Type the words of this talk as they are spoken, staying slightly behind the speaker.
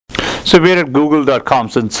So we're at google.com,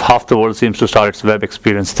 since half the world seems to start its web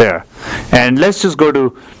experience there. And let's just go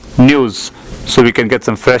to news so we can get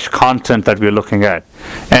some fresh content that we're looking at.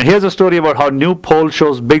 And here's a story about how new poll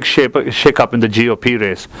shows big shake-up in the GOP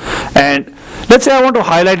race. And let's say I want to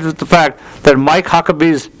highlight the fact that Mike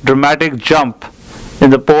Huckabee's dramatic jump in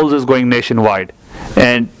the polls is going nationwide.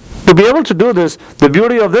 And to be able to do this, the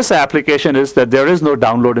beauty of this application is that there is no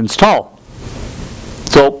download install.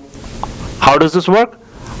 So how does this work?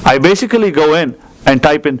 I basically go in and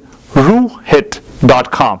type in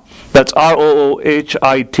roohit.com. That's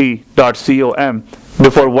ROOHIT.com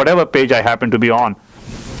before whatever page I happen to be on.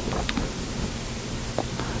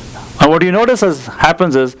 And what you notice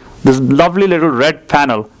happens is this lovely little red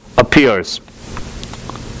panel appears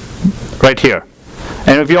right here.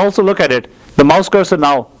 And if you also look at it, the mouse cursor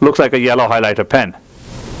now looks like a yellow highlighter pen.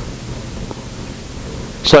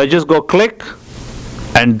 So I just go click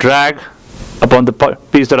and drag upon the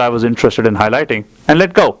piece that I was interested in highlighting and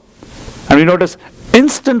let go. And we notice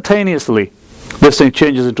instantaneously this thing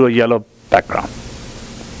changes into a yellow background.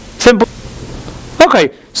 Simple.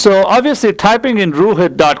 Okay, so obviously typing in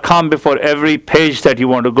roohit.com before every page that you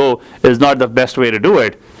want to go is not the best way to do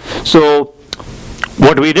it. So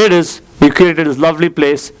what we did is we created this lovely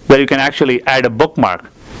place where you can actually add a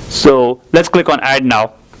bookmark. So let's click on add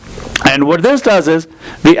now. And what this does is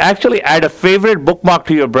we actually add a favorite bookmark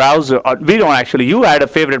to your browser, or we don't actually, you add a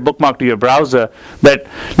favorite bookmark to your browser that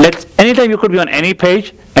lets, anytime you could be on any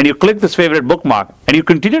page and you click this favorite bookmark and you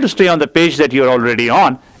continue to stay on the page that you're already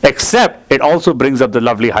on, except it also brings up the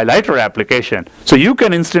lovely highlighter application. So you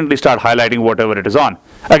can instantly start highlighting whatever it is on.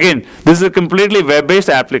 Again, this is a completely web-based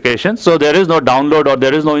application, so there is no download or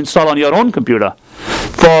there is no install on your own computer.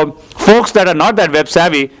 For folks that are not that web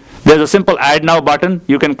savvy, there's a simple add now button.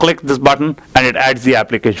 You can click this button and it adds the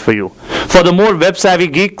application for you. For the more web savvy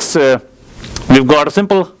geeks, we've got a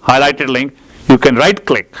simple highlighted link. You can right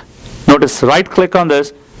click. Notice right click on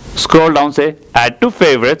this, scroll down, say add to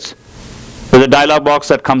favorites. There's a dialog box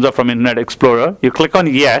that comes up from Internet Explorer. You click on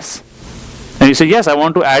yes and you say yes, I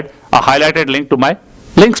want to add a highlighted link to my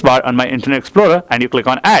links bar on my Internet Explorer, and you click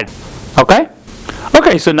on add. Okay?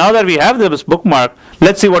 Okay, so now that we have this bookmark,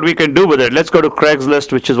 let's see what we can do with it. Let's go to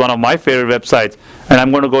Craigslist, which is one of my favorite websites, and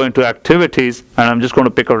I'm going to go into activities, and I'm just going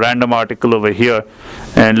to pick a random article over here,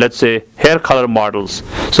 and let's say hair color models.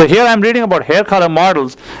 So here I'm reading about hair color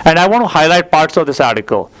models, and I want to highlight parts of this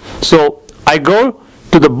article. So I go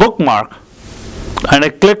to the bookmark, and I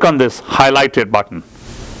click on this highlighted button.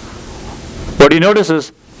 What you notice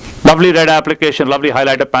is lovely red application, lovely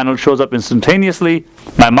highlighter panel shows up instantaneously.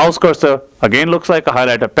 My mouse cursor again looks like a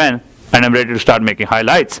highlighter pen, and I'm ready to start making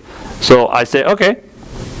highlights. So I say, okay,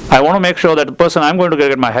 I want to make sure that the person I'm going to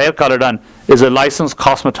get my hair color done is a licensed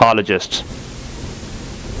cosmetologist.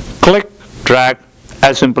 Click, drag,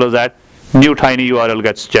 as simple as that. New tiny URL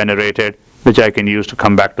gets generated, which I can use to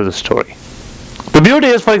come back to the story. The beauty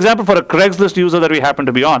is, for example, for a Craigslist user that we happen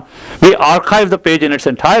to be on, we archive the page in its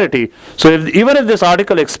entirety. So even if this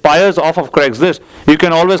article expires off of Craigslist, you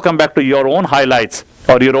can always come back to your own highlights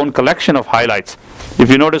or your own collection of highlights. If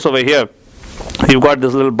you notice over here, you've got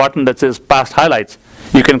this little button that says past highlights.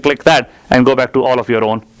 You can click that and go back to all of your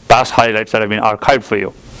own past highlights that have been archived for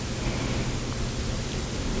you.